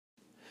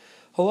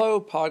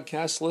Hello,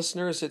 podcast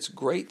listeners. It's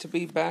great to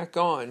be back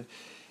on.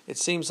 It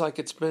seems like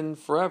it's been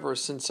forever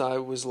since I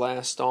was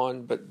last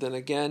on, but then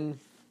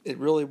again, it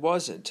really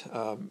wasn't.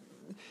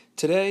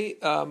 Today,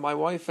 my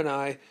wife and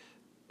I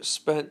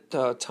spent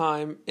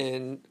time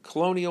in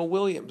Colonial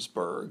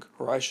Williamsburg,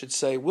 or I should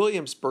say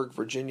Williamsburg,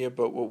 Virginia,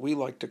 but what we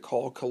like to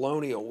call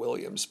Colonial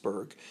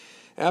Williamsburg.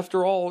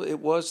 After all, it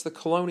was the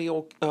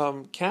colonial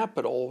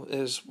capital,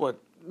 is what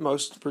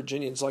most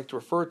Virginians like to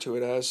refer to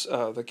it as,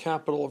 the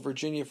capital of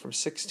Virginia from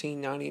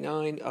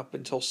 1699 up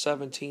until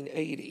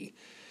 1780.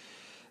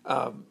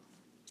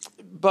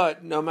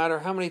 But no matter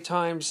how many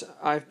times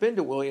I've been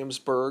to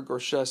Williamsburg,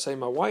 or should I say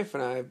my wife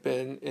and I have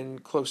been in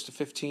close to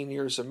 15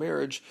 years of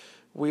marriage,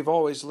 we've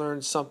always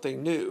learned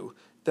something new.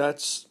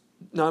 That's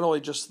not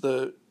only just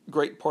the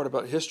great part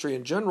about history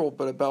in general,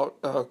 but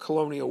about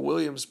Colonial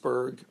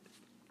Williamsburg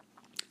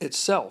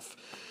itself.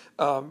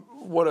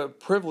 What a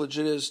privilege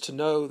it is to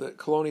know that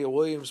Colonial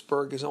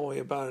Williamsburg is only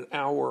about an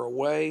hour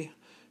away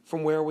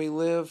from where we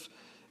live.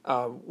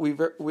 We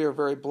are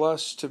very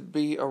blessed to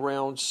be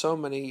around so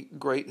many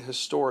great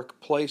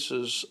historic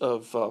places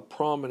of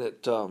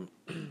prominent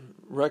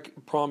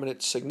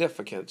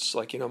significance,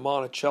 like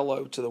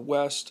Monticello to the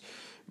west,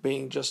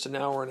 being just an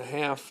hour and a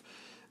half.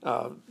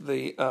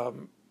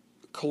 The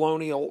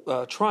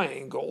Colonial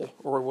Triangle,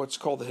 or what's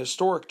called the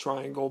Historic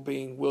Triangle,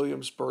 being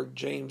Williamsburg,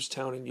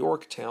 Jamestown, and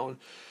Yorktown,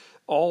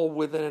 all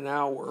within an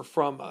hour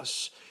from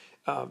us.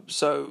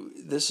 So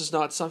this is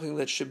not something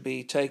that should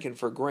be taken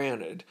for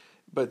granted.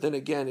 But then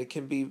again, it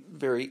can be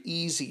very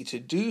easy to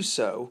do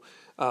so,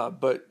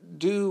 but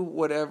do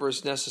whatever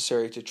is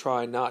necessary to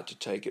try not to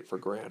take it for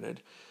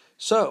granted.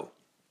 So,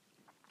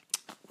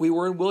 we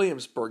were in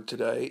Williamsburg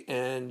today,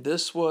 and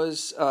this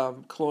was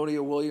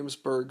Colonial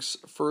Williamsburg's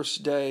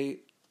first day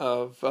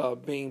of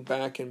being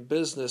back in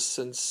business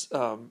since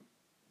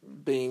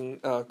being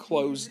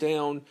closed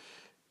down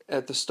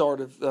at the start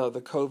of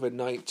the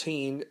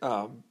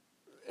COVID-19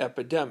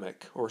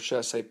 epidemic, or should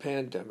I say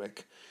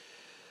pandemic.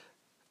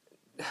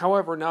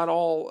 However, not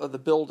all of the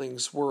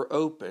buildings were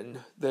open.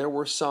 There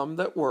were some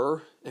that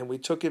were, and we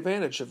took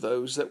advantage of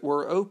those that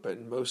were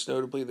open, most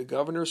notably the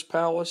Governor's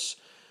Palace,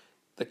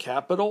 the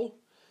Capitol,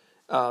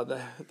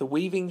 the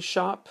Weaving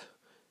Shop,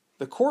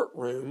 the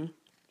Courtroom,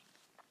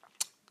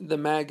 the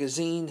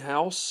Magazine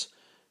House,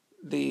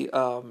 the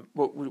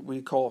what we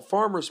call a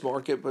farmer's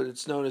market, but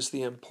it's known as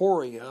the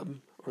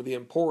Emporium, or the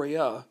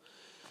Emporia.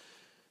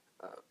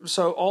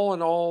 So all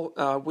in all,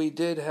 we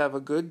did have a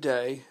good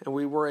day, and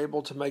we were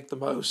able to make the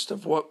most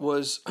of what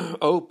was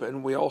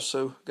open. We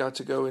also got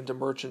to go into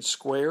Merchant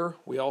Square.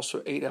 We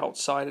also ate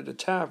outside at a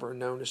tavern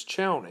known as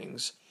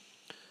Chowning's.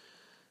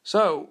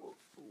 So,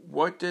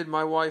 what did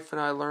my wife and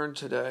I learn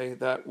today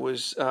that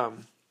was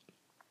of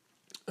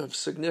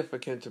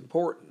significant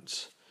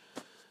importance?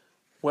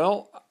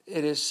 Well,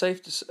 it is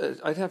safe to.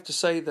 I'd have to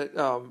say that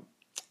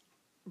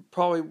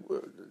probably.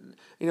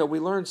 We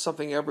learned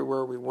something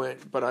everywhere we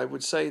went, but I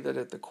would say that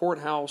at the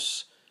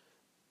courthouse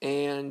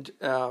and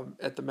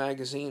at the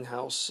magazine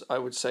house, I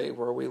would say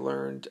where we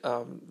learned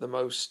the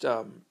most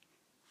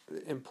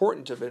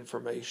important of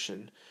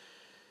information.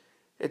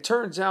 It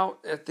turns out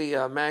at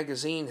the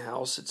magazine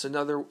house, it's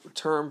another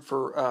term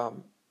for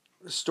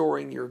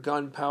storing your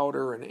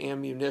gunpowder and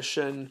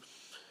ammunition.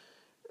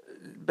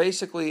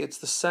 Basically, it's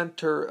the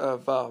center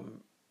of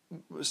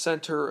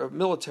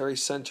military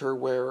center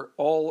where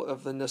all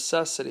of the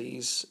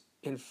necessities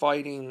in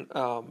fighting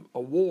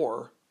a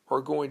war are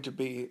going to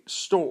be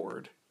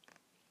stored.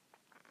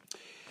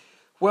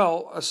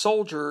 Well, a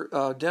soldier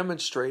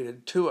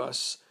demonstrated to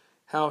us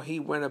how he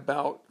went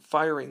about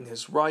firing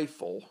his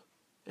rifle,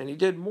 and he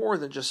did more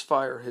than just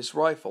fire his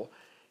rifle.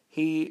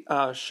 He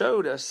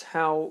showed us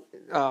how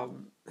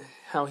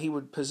he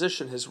would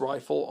position his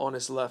rifle on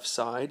his left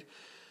side,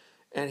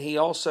 and he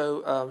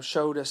also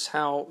showed us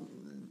how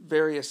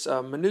various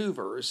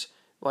maneuvers,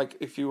 like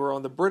if you were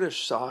on the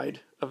British side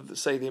of,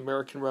 the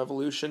American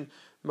Revolution,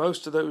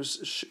 most of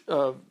those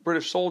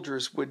British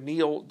soldiers would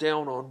kneel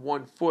down on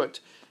one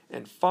foot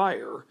and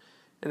fire.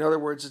 In other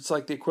words, it's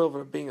like the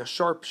equivalent of being a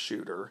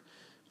sharpshooter.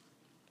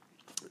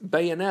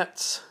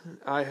 Bayonets,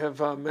 I have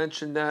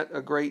mentioned that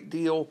a great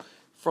deal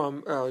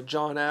from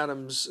John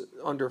Adams'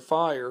 Under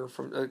Fire,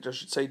 from I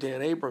should say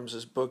Dan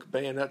Abrams' book.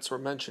 Bayonets were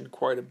mentioned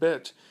quite a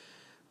bit.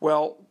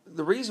 Well,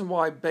 the reason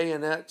why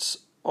bayonets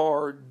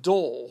are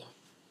dull,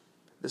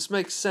 this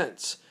makes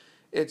sense.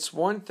 It's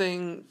one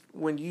thing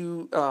when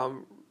you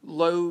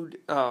load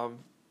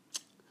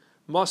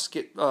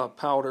musket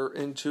powder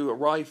into a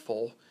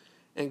rifle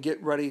and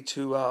get ready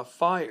to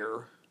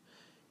fire.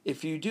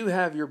 If you do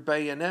have your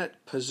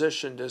bayonet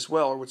positioned as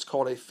well, or what's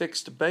called a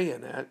fixed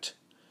bayonet,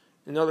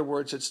 in other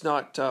words, it's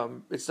not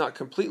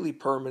completely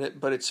permanent,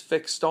 but it's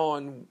fixed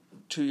on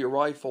to your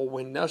rifle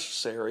when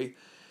necessary.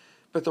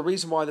 But the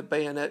reason why the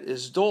bayonet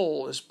is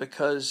dull is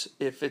because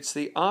if it's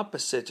the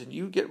opposite and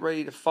you get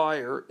ready to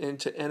fire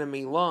into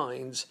enemy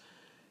lines,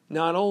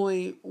 not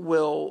only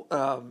will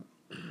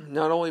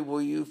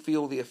you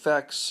feel the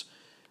effects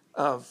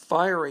of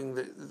firing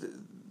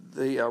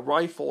the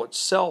rifle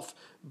itself,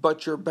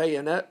 but your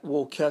bayonet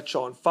will catch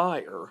on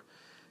fire.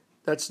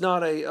 That's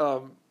not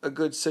a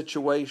good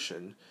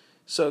situation.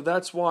 So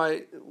that's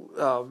why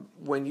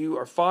when you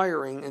are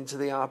firing into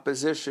the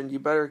opposition, you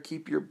better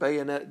keep your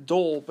bayonet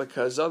dull,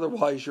 because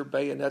otherwise your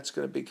bayonet's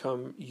going to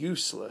become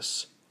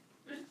useless.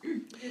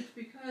 It's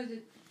because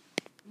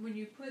when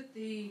you put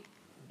the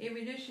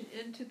ammunition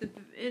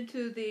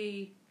into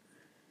the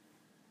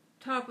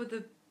top of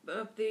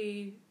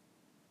the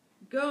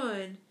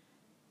gun,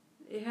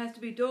 it has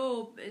to be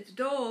dull. It's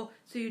dull,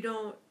 so you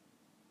don't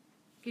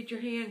get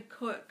your hand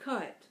cut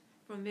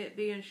from it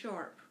being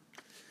sharp.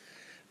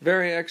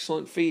 Very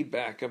excellent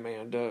feedback,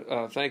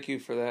 Amanda. Thank you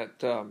for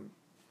that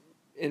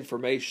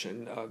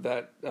information.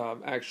 That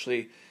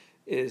actually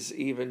is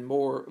even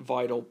more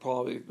vital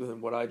probably than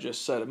what I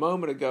just said a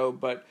moment ago.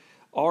 But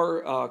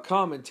our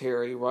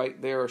commentary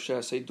right there, or should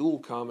I say dual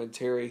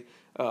commentary,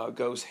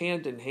 goes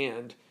hand in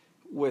hand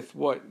with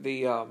what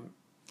the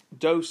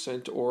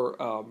docent or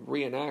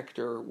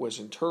reenactor was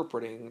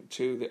interpreting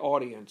to the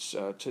audience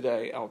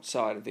today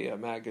outside of the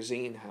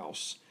magazine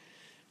house.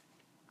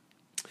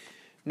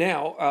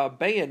 Now,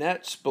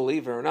 bayonets,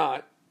 believe it or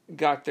not,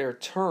 got their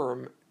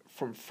term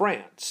from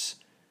France.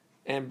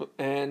 And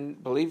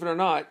believe it or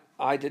not,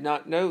 I did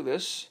not know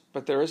this,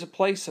 but there is a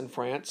place in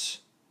France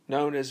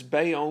known as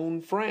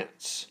Bayonne,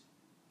 France.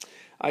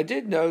 I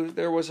did know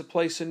there was a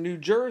place in New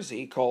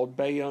Jersey called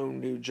Bayonne,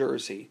 New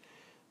Jersey.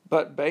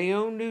 But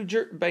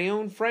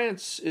Bayonne,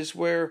 France is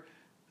where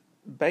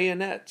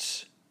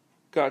bayonets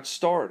got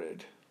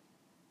started.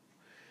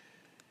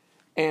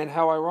 And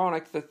how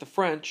ironic that the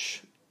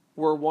French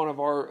were one of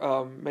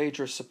our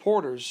major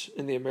supporters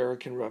in the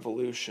American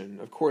Revolution.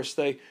 Of course,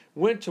 they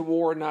went to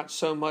war not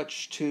so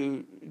much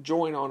to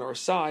join on our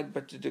side,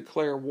 but to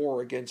declare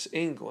war against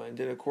England.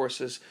 And of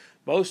course, as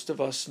most of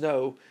us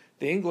know,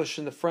 the English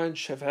and the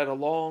French have had a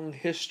long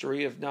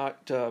history of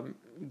not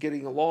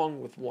getting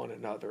along with one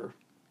another.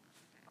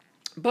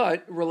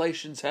 But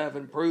relations have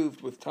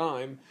improved with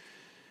time.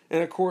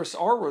 And of course,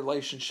 our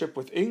relationship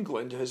with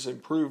England has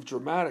improved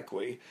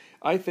dramatically.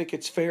 I think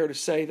it's fair to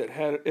say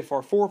that if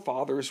our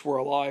forefathers were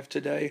alive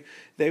today,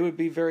 they would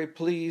be very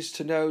pleased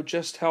to know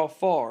just how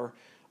far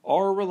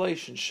our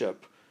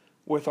relationship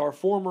with our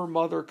former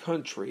mother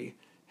country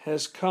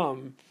has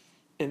come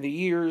in the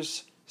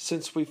years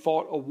since we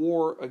fought a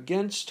war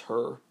against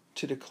her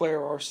to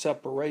declare our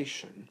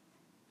separation.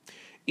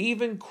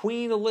 Even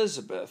Queen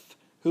Elizabeth,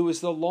 who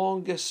is the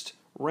longest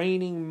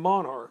reigning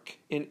monarch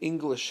in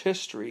English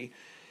history,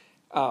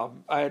 I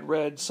had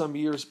read some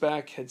years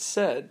back, had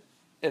said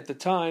at the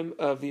time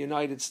of the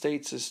United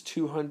States'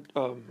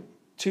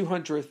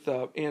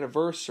 200th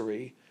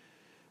anniversary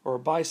or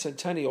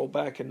bicentennial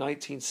back in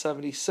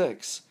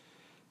 1976,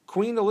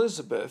 Queen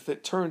Elizabeth,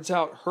 it turns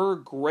out her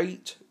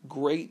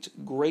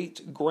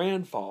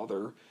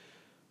great-great-great-grandfather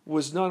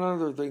was none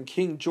other than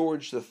King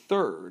George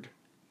III.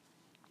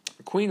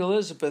 Queen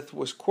Elizabeth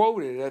was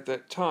quoted at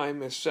that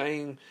time as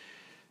saying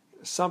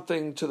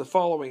something to the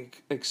following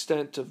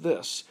extent of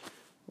this: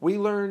 we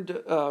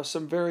learned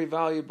some very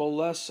valuable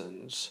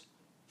lessons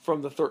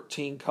from the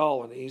 13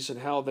 colonies and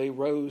how they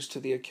rose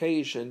to the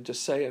occasion to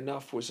say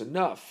enough was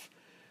enough.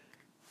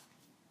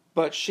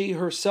 But she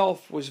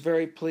herself was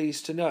very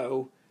pleased to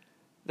know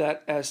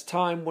that as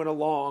time went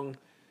along,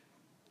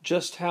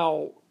 just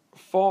how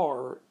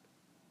far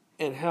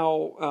and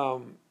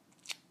how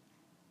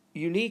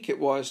unique it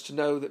was to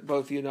know that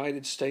both the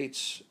United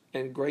States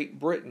and Great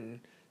Britain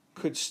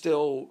could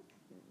still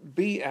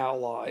be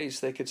allies.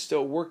 They could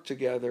still work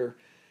together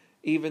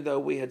even though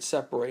we had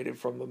separated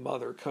from the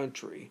mother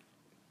country.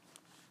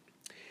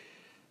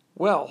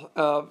 Well,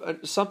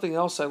 something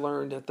else I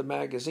learned at the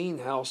magazine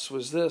house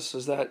was this,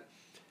 is that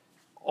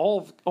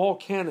all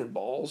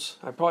cannonballs,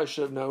 I probably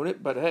should have known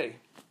it, but hey,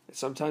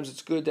 sometimes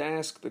it's good to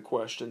ask the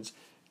questions.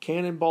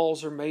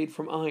 Cannonballs are made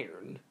from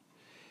iron.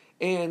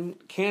 And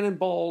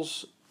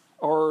cannonballs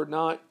are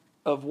not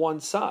of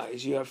one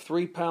size. You have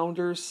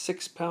 3-pounders,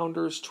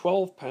 6-pounders,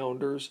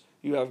 12-pounders.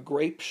 You have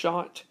grape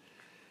shot.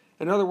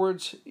 In other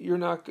words, you're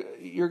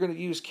going to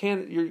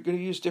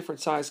use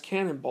different size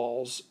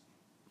cannonballs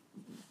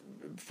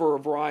for a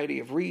variety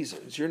of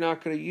reasons. You're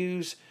not going to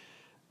use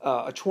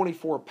a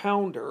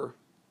 24-pounder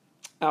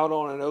out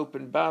on an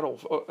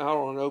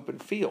open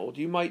field.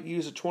 You might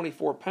use a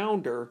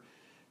 24-pounder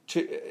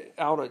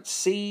out at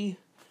sea,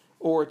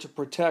 or to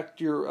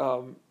protect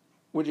your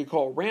what you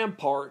call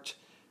rampart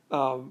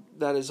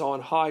that is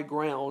on high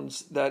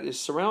grounds that is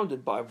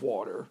surrounded by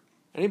water.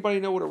 Anybody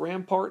know what a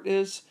rampart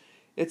is?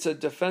 It's a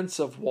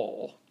defensive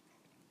wall.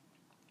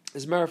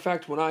 As a matter of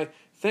fact, when I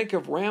think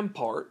of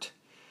rampart,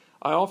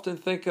 I often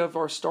think of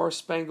our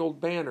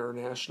Star-Spangled Banner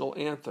national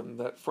anthem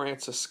that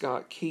Francis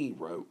Scott Key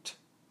wrote.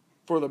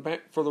 For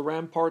the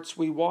ramparts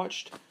we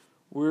watched,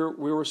 we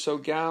were so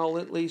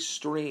gallantly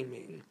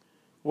streaming.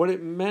 What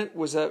it meant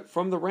was that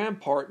from the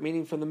rampart,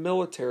 meaning from the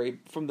military,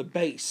 from the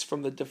base,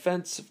 from the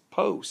defensive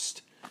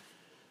post,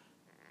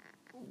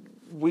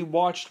 we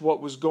watched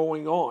what was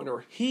going on,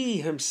 or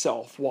he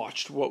himself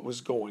watched what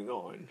was going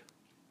on.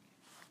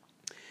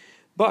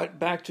 But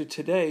back to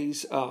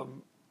today's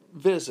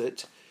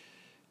visit,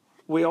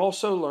 we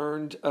also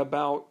learned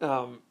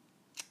about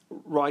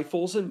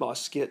rifles and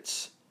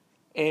muskets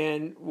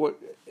and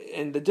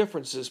the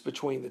differences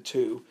between the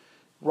two.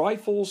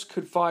 Rifles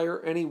could fire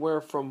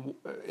anywhere from,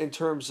 in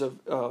terms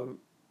of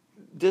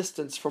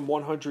distance, from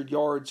 100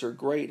 yards or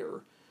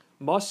greater.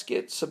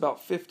 Muskets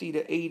about 50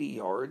 to 80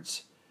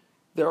 yards.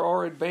 There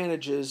are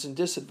advantages and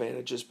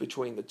disadvantages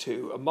between the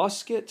two. A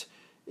musket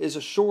is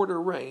a shorter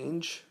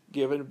range,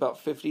 given about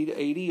 50 to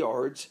 80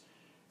 yards.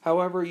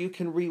 However, you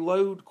can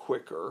reload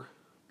quicker.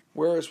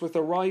 Whereas with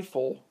a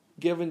rifle,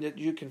 given that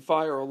you can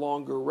fire a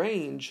longer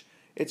range,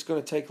 it's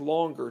going to take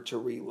longer to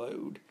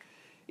reload.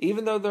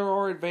 Even though there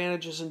are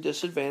advantages and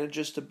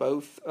disadvantages to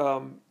both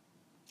of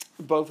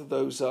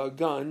those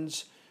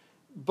guns,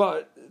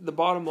 but the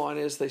bottom line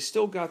is they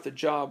still got the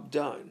job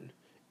done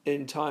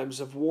in times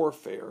of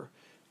warfare.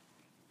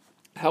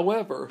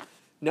 However,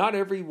 not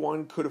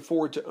everyone could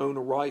afford to own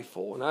a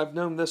rifle, and I've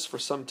known this for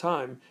some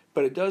time,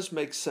 but it does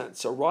make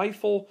sense. A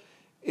rifle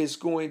is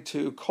going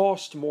to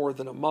cost more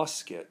than a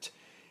musket,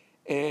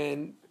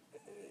 and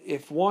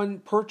if one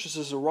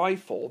purchases a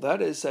rifle,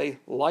 that is a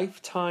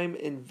lifetime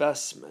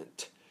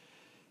investment.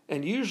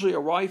 And usually a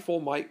rifle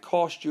might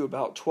cost you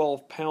about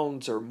 12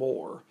 pounds or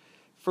more.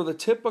 For the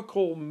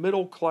typical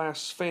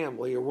middle-class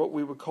family, or what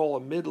we would call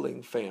a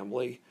middling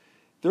family,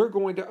 they're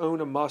going to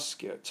own a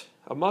musket.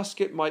 A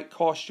musket might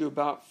cost you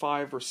about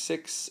 5 or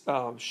 6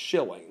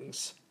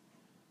 shillings,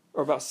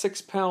 or about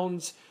 6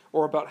 pounds,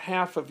 or about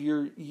half of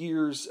your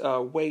year's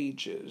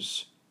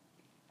wages.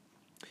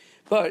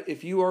 But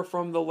if you are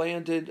from the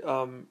landed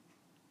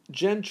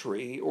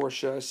gentry, or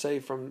should I say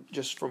from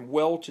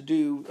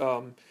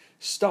well-to-do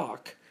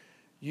stock,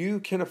 you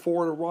can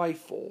afford a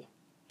rifle.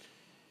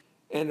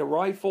 And a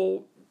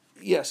rifle,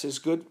 yes, is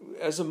good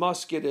as a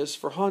musket is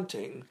for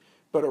hunting,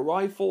 but a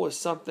rifle is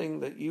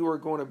something that you are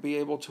going to be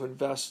able to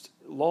invest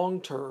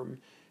long-term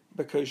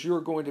because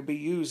you're going to be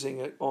using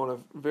it on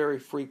a very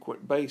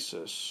frequent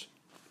basis.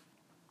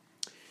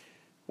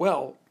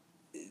 Well,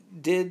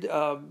 did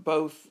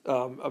both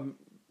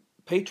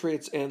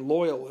patriots and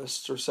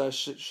loyalists, or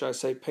should I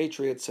say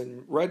patriots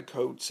and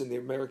redcoats in the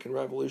American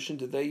Revolution,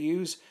 did they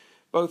use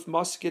both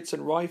muskets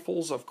and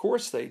rifles? Of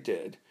course they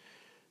did.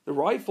 The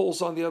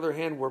rifles, on the other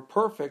hand, were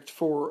perfect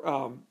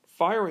for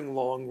firing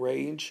long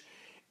range,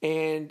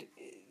 and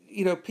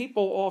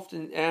people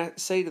often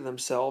say to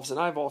themselves, and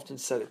I've often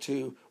said it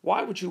too,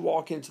 why would you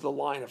walk into the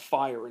line of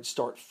fire and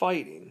start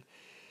fighting?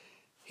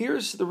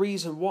 Here's the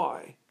reason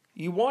why.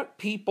 You want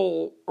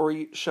people, or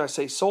should I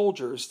say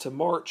soldiers, to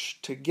march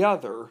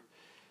together,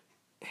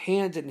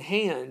 hand in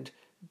hand,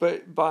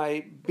 but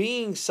by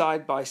being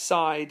side by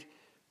side,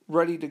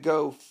 ready to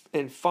go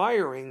and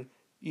firing,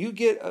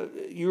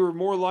 you're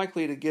more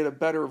likely to get a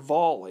better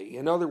volley.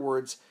 In other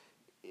words,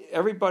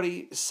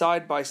 everybody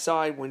side by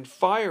side when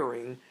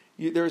firing,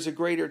 there's a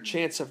greater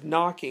chance of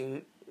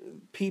knocking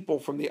people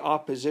from the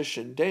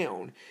opposition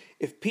down.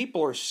 If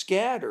people are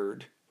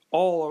scattered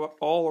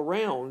all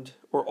around,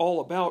 or all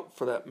about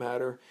for that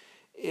matter,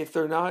 if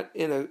they're not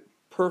in a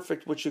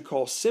perfect, what you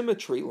call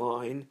symmetry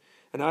line,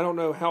 and I don't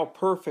know how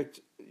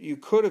perfect you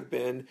could have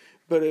been,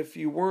 but if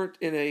you weren't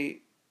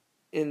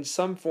in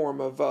some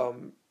form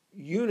of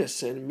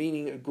unison,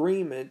 meaning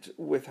agreement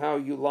with how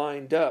you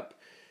lined up,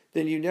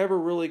 then you never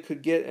really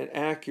could get an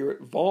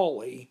accurate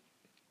volley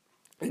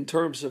in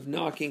terms of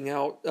knocking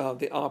out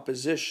the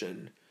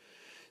opposition.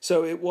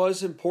 So it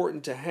was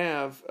important to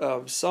have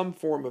some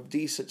form of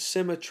decent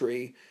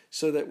symmetry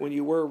so that when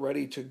you were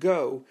ready to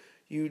go,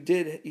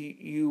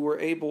 you were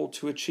able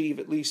to achieve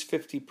at least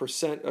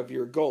 50% of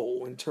your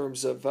goal in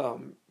terms of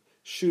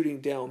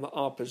shooting down the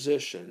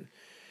opposition.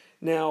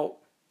 Now,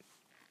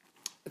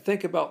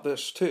 think about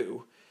this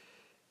too.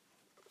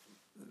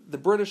 The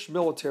British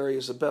military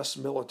is the best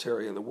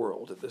military in the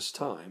world at this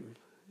time.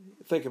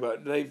 Think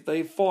about it.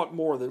 They've fought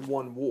more than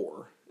one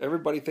war.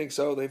 Everybody thinks,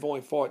 they've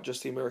only fought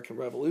just the American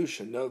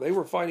Revolution. No, they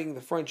were fighting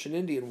the French and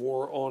Indian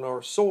War on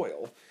our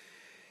soil.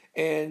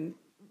 And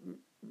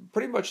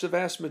pretty much the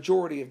vast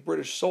majority of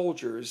British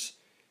soldiers,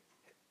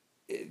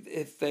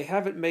 if they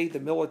haven't made the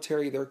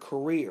military their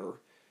career,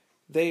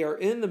 they are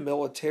in the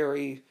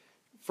military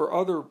for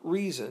other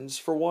reasons.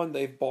 For one,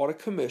 they've bought a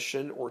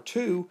commission, or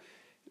two,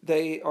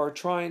 they are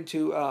trying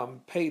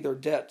to pay their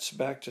debts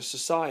back to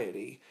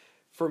society.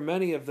 For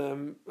many of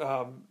them,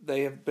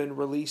 they have been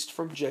released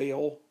from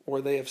jail,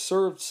 or they have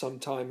served some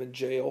time in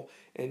jail,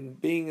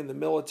 and being in the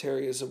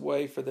military is a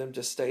way for them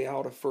to stay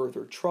out of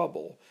further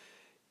trouble.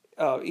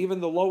 Even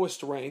the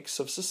lowest ranks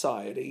of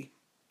society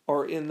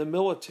are in the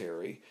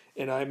military,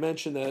 and I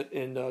mentioned that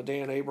in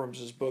Dan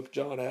Abrams' book,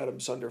 John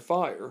Adams Under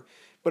Fire.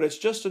 But it's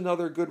just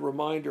another good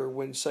reminder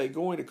when, say,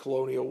 going to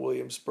Colonial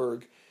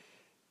Williamsburg,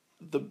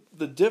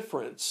 the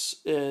difference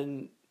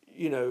in,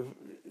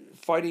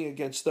 fighting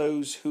against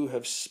those who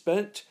have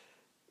spent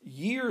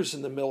years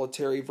in the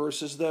military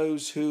versus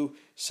those who,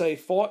 say,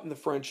 fought in the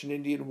French and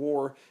Indian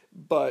War,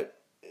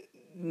 but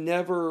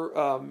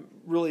never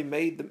really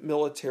made the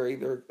military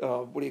their,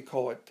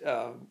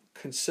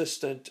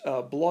 consistent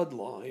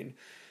bloodline.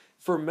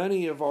 for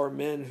many of our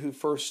men who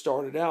first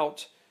started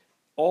out,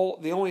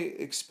 the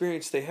only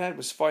experience they had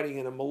was fighting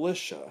in a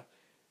militia.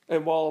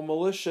 And while a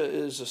militia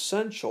is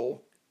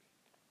essential,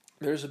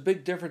 there's a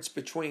big difference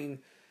between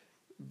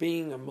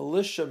being a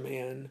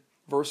militiaman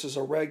versus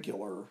a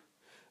regular.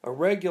 A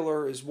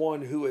regular is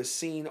one who has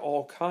seen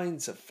all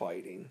kinds of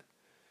fighting.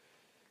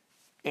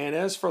 And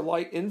as for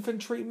light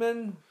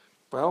infantrymen,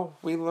 well,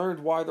 we learned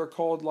why they're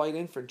called light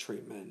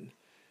infantrymen.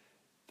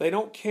 They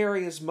don't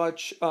carry as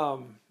much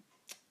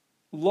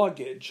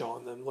luggage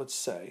on them, let's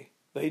say.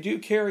 They do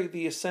carry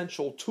the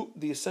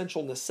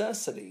essential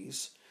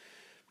necessities,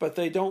 but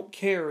they don't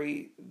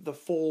carry the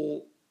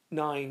full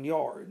 9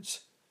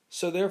 yards.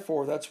 So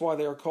therefore, that's why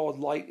they are called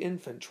light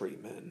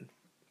infantrymen.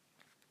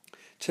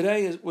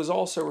 Today was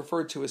also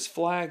referred to as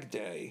Flag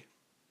Day.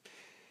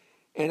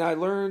 And I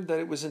learned that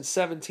it was in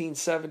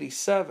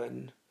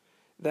 1777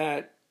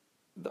 that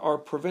our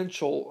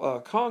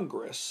provincial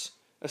Congress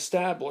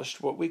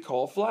established what we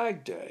call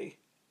Flag Day.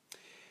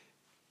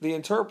 The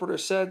interpreter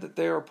said that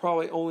there are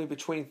probably only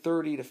between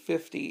 30 to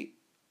 50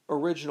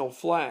 original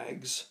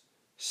flags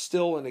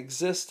still in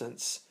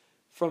existence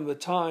from the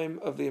time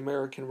of the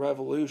American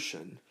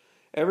Revolution.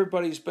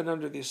 Everybody's been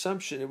under the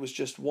assumption it was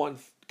just one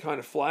kind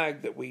of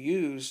flag that we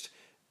used,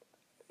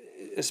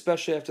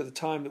 especially after the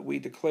time that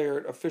we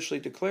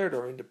officially declared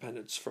our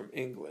independence from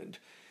England.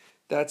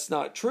 That's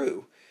not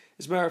true.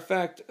 As a matter of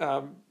fact,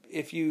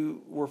 if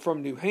you were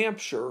from New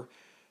Hampshire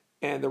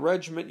and the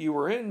regiment you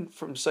were in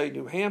from, say,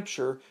 New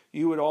Hampshire,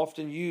 you would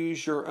often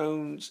use your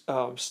own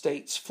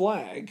state's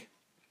flag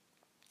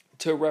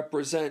to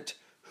represent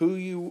who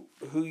you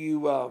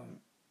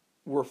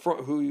were from,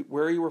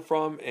 where you were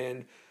from,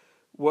 and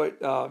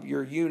what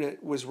your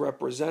unit was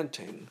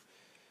representing.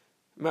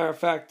 Matter of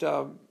fact,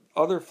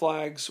 other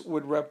flags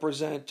would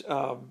represent,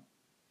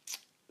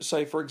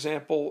 say, for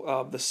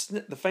example,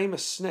 the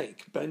famous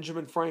snake,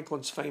 Benjamin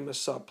Franklin's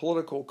famous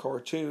political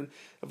cartoon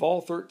of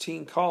all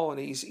 13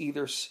 colonies.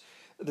 Either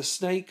the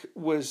snake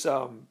was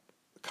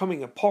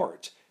coming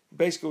apart.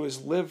 Basically, it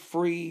was live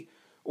free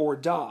or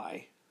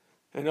die.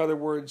 In other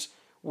words,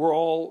 we're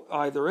all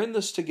either in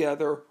this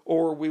together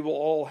or we will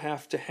all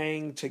have to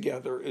hang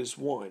together as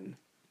one.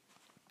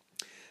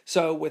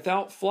 So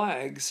without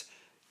flags,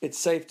 it's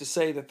safe to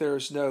say that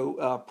there's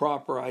no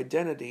proper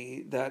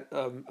identity that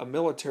a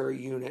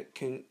military unit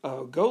can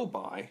go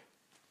by.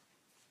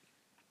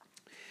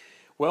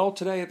 Well,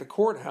 today at the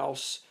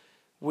courthouse,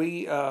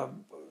 we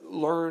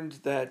learned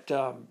that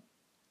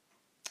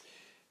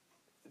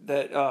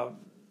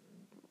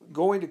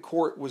going to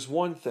court was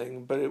one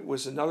thing, but it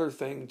was another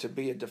thing to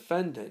be a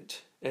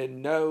defendant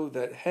and know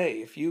that,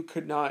 hey, if you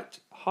could not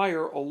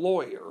hire a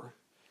lawyer,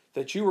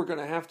 that you were going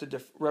to have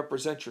to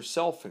represent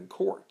yourself in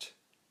court.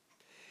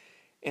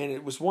 And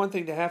it was one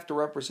thing to have to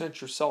represent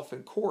yourself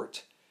in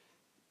court,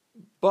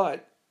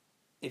 but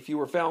if you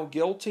were found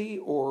guilty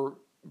or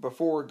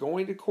before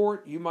going to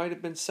court, you might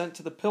have been sent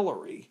to the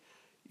pillory.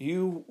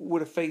 You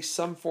would have faced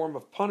some form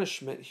of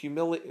punishment,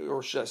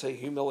 humiliation.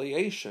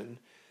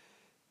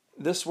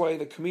 This way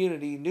the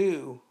community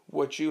knew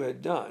what you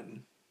had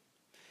done.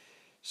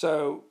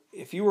 So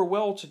if you were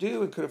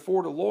well-to-do and could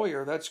afford a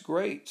lawyer, that's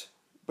great.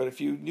 But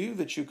if you knew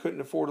that you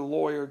couldn't afford a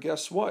lawyer,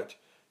 guess what?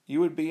 You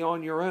would be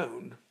on your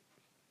own.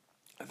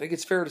 I think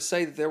it's fair to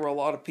say that there were a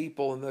lot of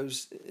people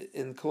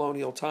in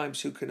colonial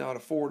times who could not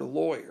afford a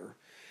lawyer.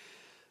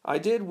 I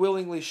did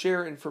willingly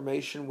share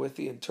information with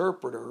the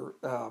interpreter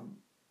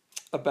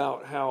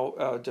about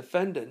how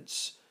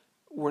defendants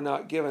were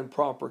not given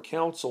proper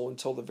counsel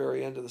until the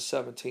very end of the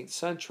 17th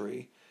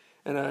century.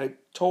 And I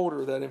told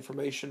her that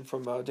information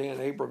from Dan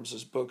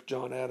Abrams' book,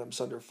 John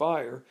Adams Under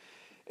Fire.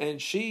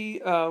 And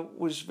she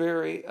was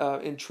very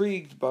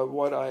intrigued by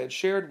what I had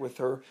shared with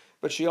her,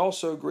 but she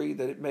also agreed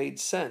that it made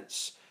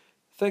sense.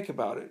 Think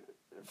about it.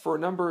 For a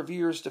number of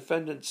years,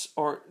 defendants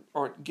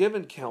aren't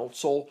given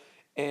counsel,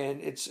 and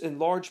it's in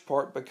large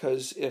part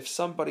because if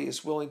somebody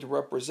is willing to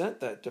represent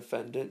that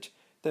defendant,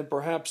 then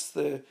perhaps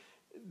the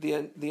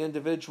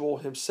individual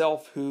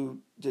himself who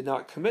did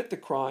not commit the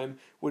crime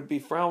would be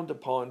frowned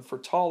upon for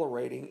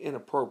tolerating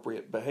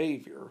inappropriate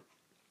behavior.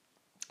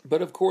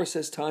 But of course,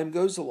 as time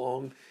goes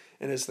along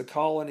and as the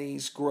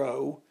colonies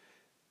grow,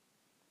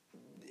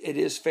 it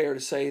is fair to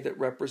say that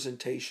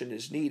representation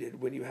is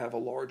needed when you have a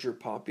larger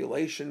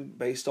population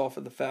based off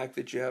of the fact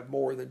that you have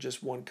more than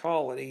just one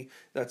colony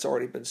that's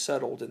already been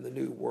settled in the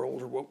New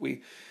World, or what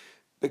we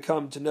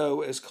become to know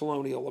as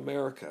colonial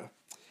America.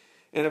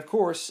 And of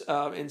course,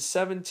 in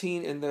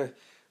the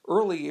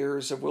early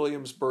years of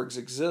Williamsburg's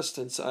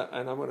existence,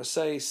 and I'm going to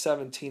say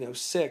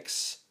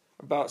 1706,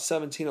 about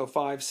 1705,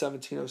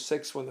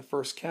 1706, when the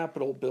first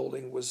Capitol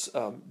building was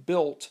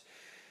built,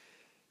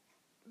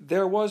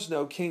 there was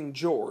no King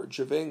George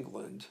of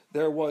England.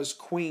 There was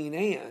Queen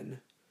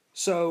Anne.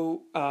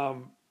 So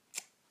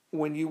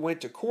when you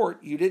went to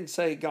court, you didn't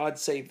say God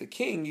save the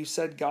king, you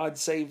said God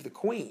save the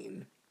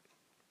queen.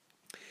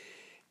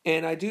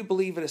 And I do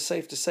believe it is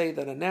safe to say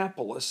that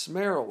Annapolis,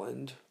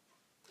 Maryland,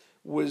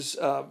 is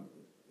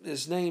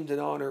named in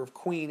honor of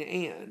Queen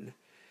Anne.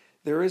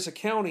 There is a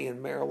county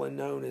in Maryland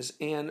known as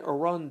Anne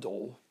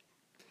Arundel,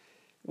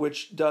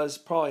 which does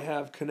probably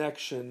have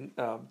connection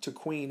to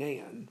Queen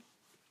Anne.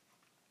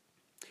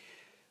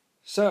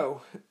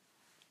 So,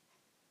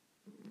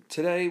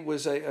 today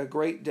was a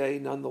great day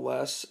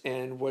nonetheless,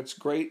 and what's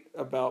great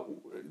about,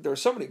 there are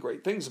so many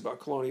great things about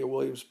Colonial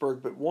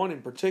Williamsburg, but one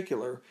in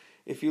particular,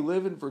 if you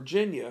live in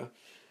Virginia,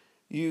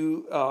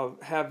 you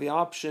have the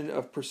option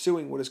of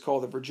pursuing what is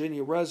called the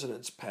Virginia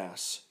Residence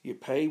Pass. You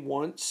pay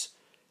once,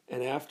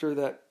 and after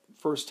that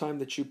first time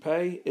that you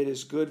pay, it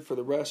is good for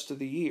the rest of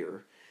the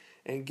year.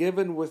 And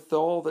given with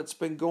all that's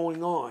been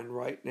going on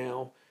right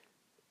now,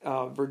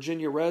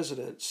 Virginia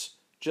residents,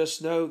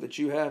 just know that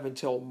you have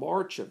until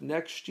March of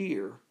next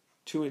year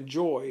to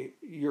enjoy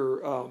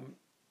your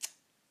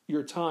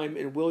time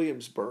in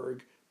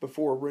Williamsburg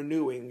before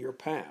renewing your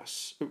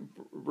pass,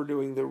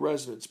 renewing the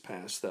residence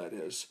pass, that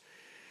is.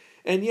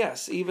 And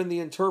yes, even the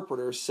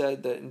interpreter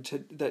said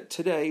that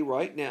today,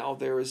 right now,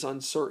 there is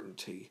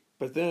uncertainty.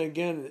 But then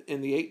again,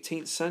 in the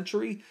 18th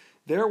century,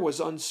 there was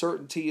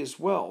uncertainty as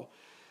well.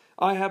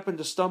 I happened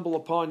to stumble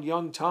upon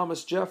young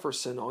Thomas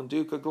Jefferson on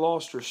Duke of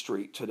Gloucester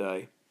Street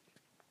today.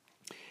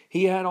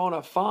 He had on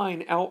a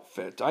fine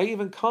outfit. I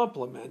even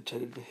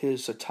complimented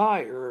his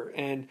attire,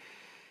 and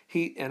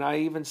I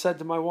even said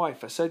to my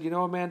wife, I said,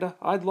 Amanda,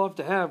 I'd love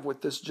to have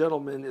what this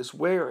gentleman is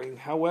wearing.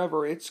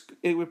 However, it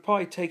would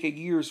probably take a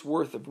year's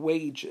worth of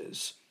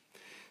wages.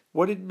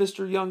 What did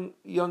Mr.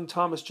 young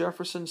Thomas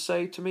Jefferson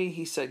say to me?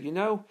 He said,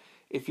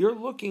 if you're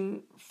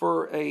looking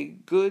for a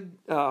good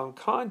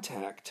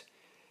contact,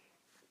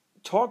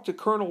 talk to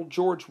Colonel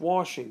George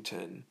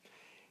Washington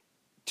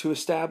to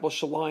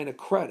establish a line of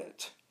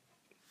credit.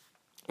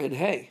 And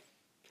hey,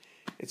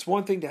 it's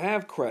one thing to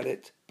have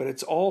credit, but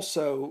it's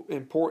also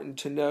important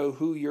to know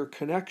who your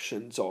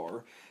connections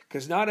are,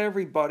 because not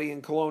everybody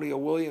in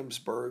Colonial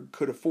Williamsburg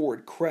could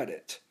afford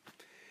credit.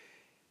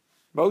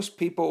 Most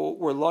people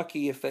were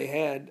lucky if they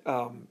had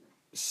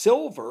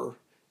silver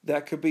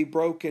that could be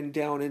broken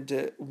down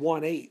into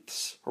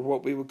 1/8, or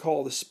what we would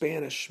call the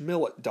Spanish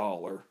millet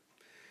dollar.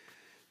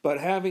 But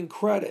having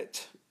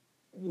credit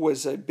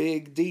was a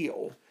big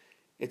deal.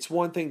 It's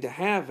one thing to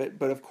have it,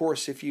 but of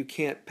course, if you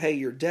can't pay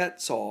your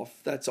debts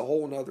off, that's a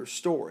whole other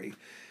story.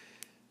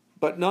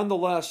 But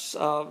nonetheless,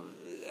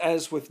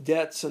 as with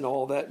debts and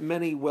all that,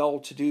 many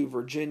well-to-do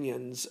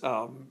Virginians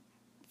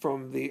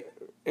from the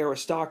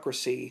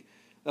aristocracy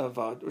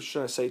of,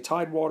 should I say,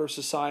 Tidewater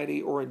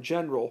Society, or in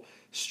general,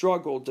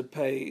 struggled to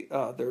pay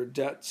their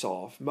debts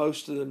off.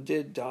 Most of them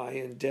did die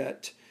in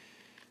debt.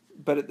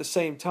 But at the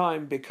same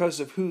time, because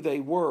of who they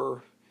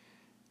were,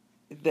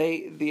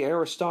 the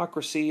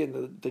aristocracy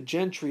and the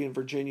gentry in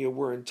Virginia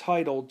were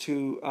entitled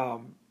to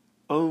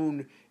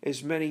own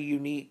as many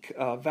unique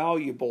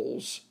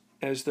valuables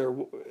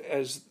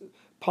as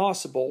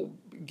possible,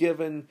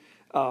 given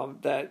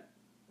that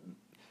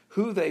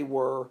who they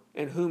were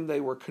and whom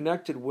they were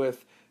connected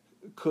with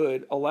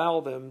could allow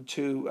them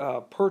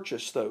to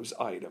purchase those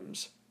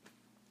items.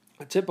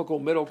 A typical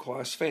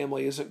middle-class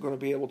family isn't going to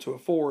be able to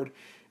afford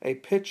a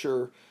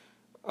pitcher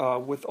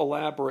with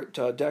elaborate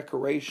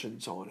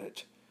decorations on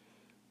it.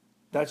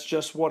 That's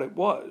just what it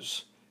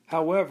was.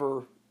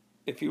 However,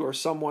 if you are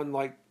someone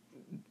like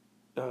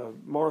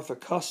Martha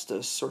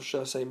Custis, or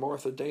should I say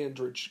Martha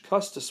Dandridge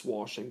Custis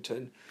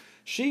Washington,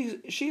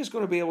 she is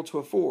going to be able to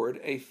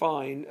afford a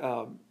fine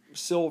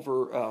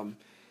silver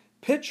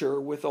pitcher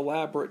with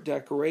elaborate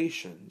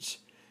decorations.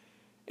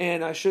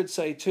 And I should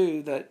say,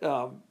 too, that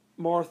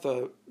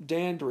Martha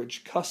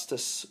Dandridge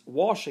Custis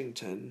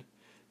Washington,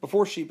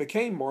 before she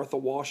became Martha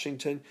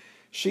Washington,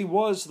 she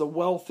was the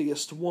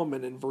wealthiest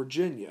woman in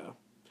Virginia.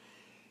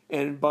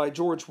 And by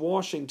George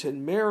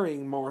Washington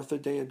marrying Martha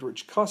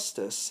Dandridge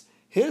Custis,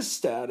 his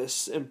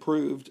status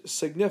improved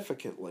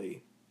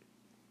significantly.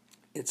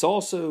 It's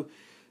also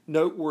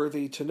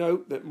noteworthy to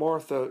note that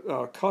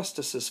Martha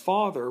Custis's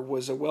father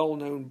was a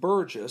well-known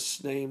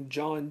burgess named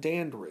John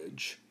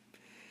Dandridge.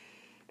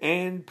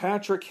 And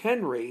Patrick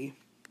Henry,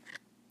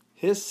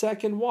 his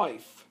second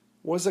wife,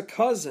 was a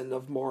cousin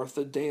of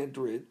Martha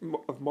Dandridge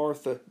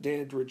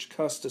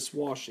Custis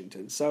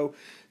Washington. So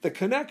the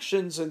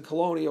connections in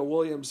Colonial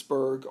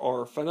Williamsburg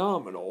are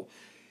phenomenal.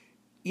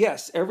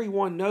 Yes,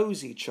 everyone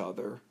knows each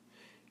other,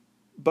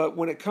 but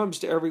when it comes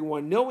to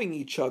everyone knowing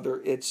each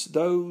other, it's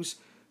those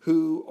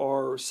who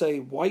are, say,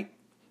 white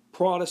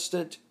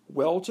Protestant,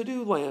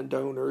 well-to-do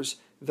landowners,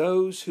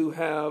 those who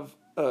have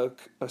a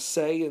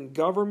say in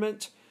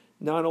government,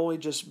 not only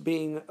just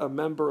being a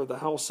member of the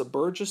House of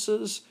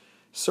Burgesses,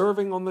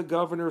 serving on the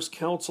Governor's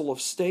Council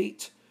of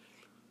State.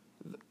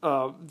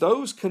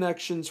 Those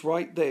connections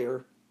right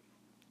there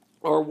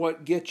are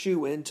what get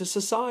you into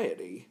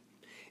society.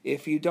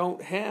 If you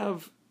don't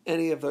have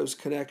any of those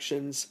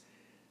connections,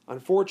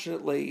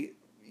 unfortunately,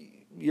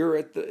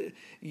 you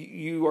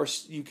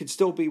can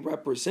still be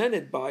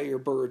represented by your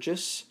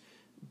burgess,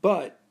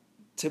 but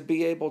to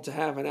be able to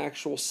have an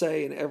actual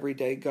say in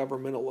everyday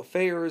governmental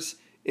affairs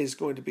is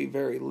going to be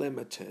very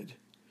limited.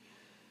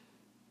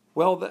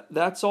 Well,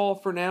 that's all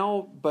for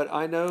now, but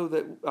I know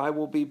that I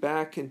will be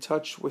back in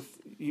touch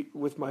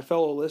with my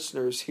fellow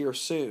listeners here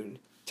soon.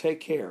 Take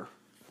care.